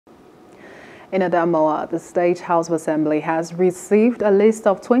In Adamawa, the State House of Assembly has received a list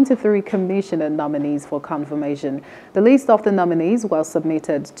of 23 commissioner nominees for confirmation. The list of the nominees was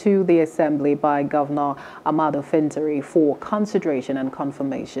submitted to the Assembly by Governor Ahmadu Fintiri for consideration and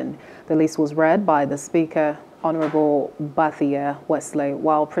confirmation. The list was read by the Speaker, Honorable Bathia Wesley,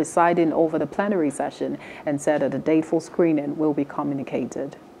 while presiding over the plenary session, and said that a date for screening will be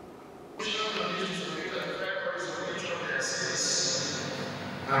communicated.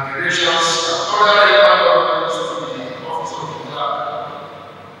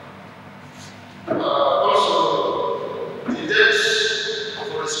 Also, the dates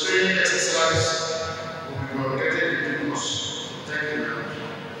for the screening exercise will be communicated to us. Thank you very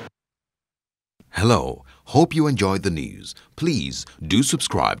much. Hello, hope you enjoyed the news. Please do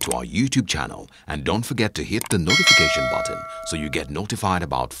subscribe to our YouTube channel and don't forget to hit the notification button so you get notified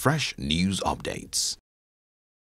about fresh news updates.